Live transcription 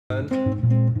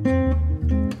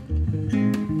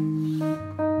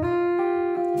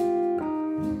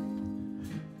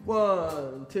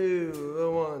One,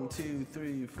 two,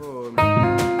 three, four.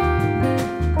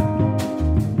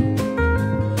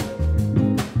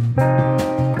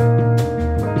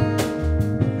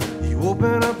 You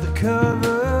open up the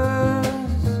covers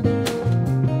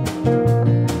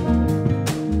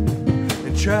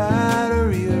and try to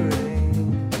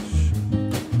rearrange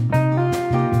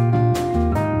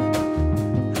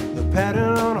the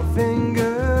pattern on a finger.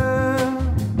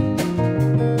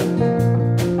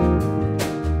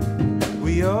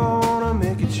 We all wanna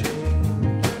make a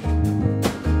change,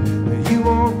 and you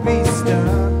won't be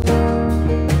stopped.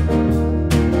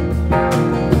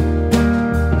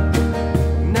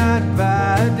 Not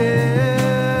by a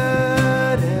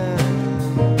dead end,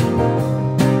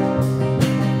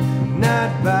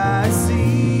 not by a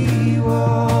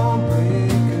seawall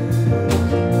breaker.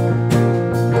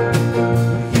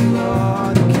 You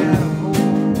are the catapult.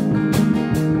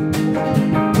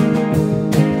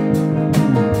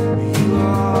 You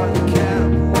are the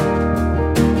catapult.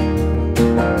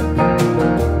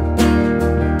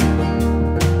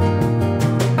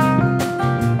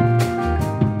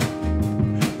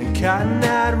 And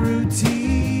cotton-eyed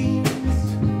routines,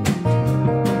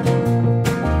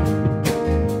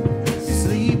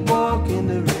 sleepwalk in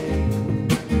the rain,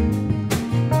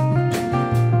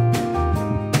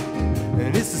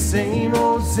 and it's the same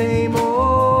old, same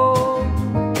old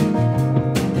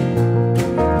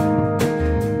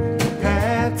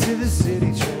path to the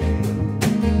city train.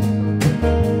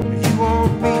 You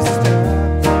won't be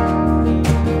stopped,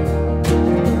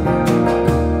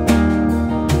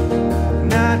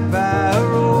 not by a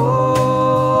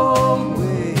roadway,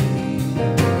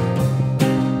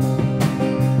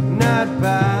 not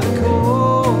by the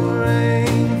cold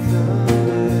rain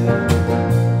thunder.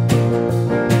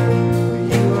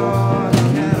 You are the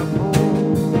catapult.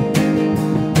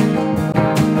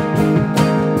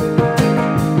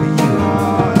 You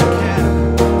are the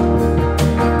catapult.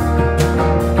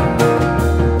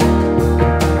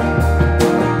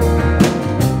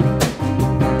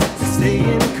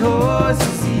 Staying the course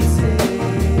is easy,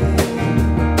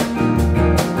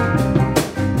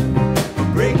 but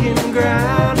breaking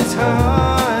ground is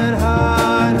hard,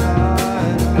 hard,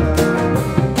 hard, hard.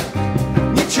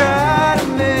 You try to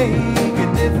make a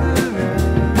difference.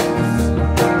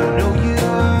 I know you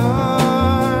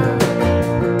are.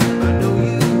 I know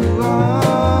you are.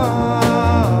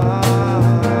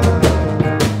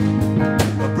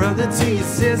 A brother to your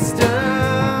sister,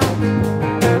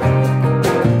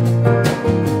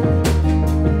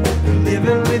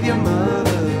 living with your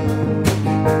mother.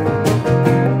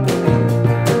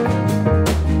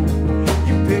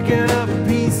 You're picking up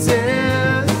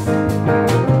pieces,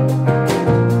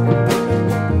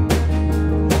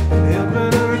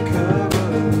 helping her recover,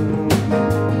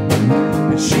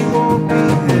 and she won't be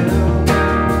held.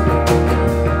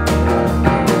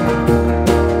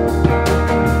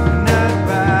 Not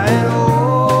by an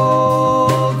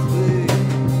old way,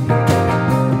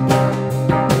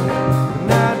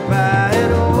 not by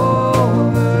an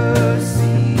overseer.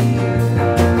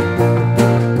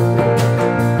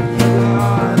 You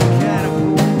are the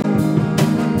catapult.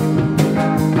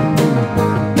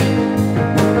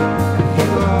 You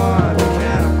are the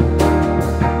catapult.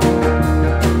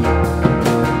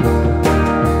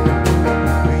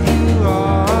 You are.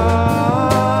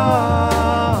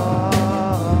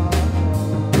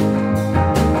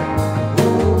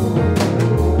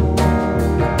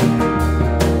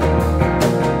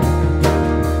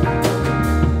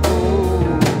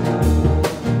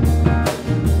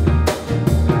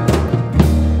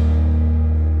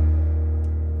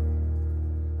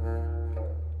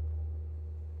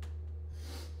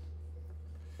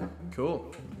 Cool.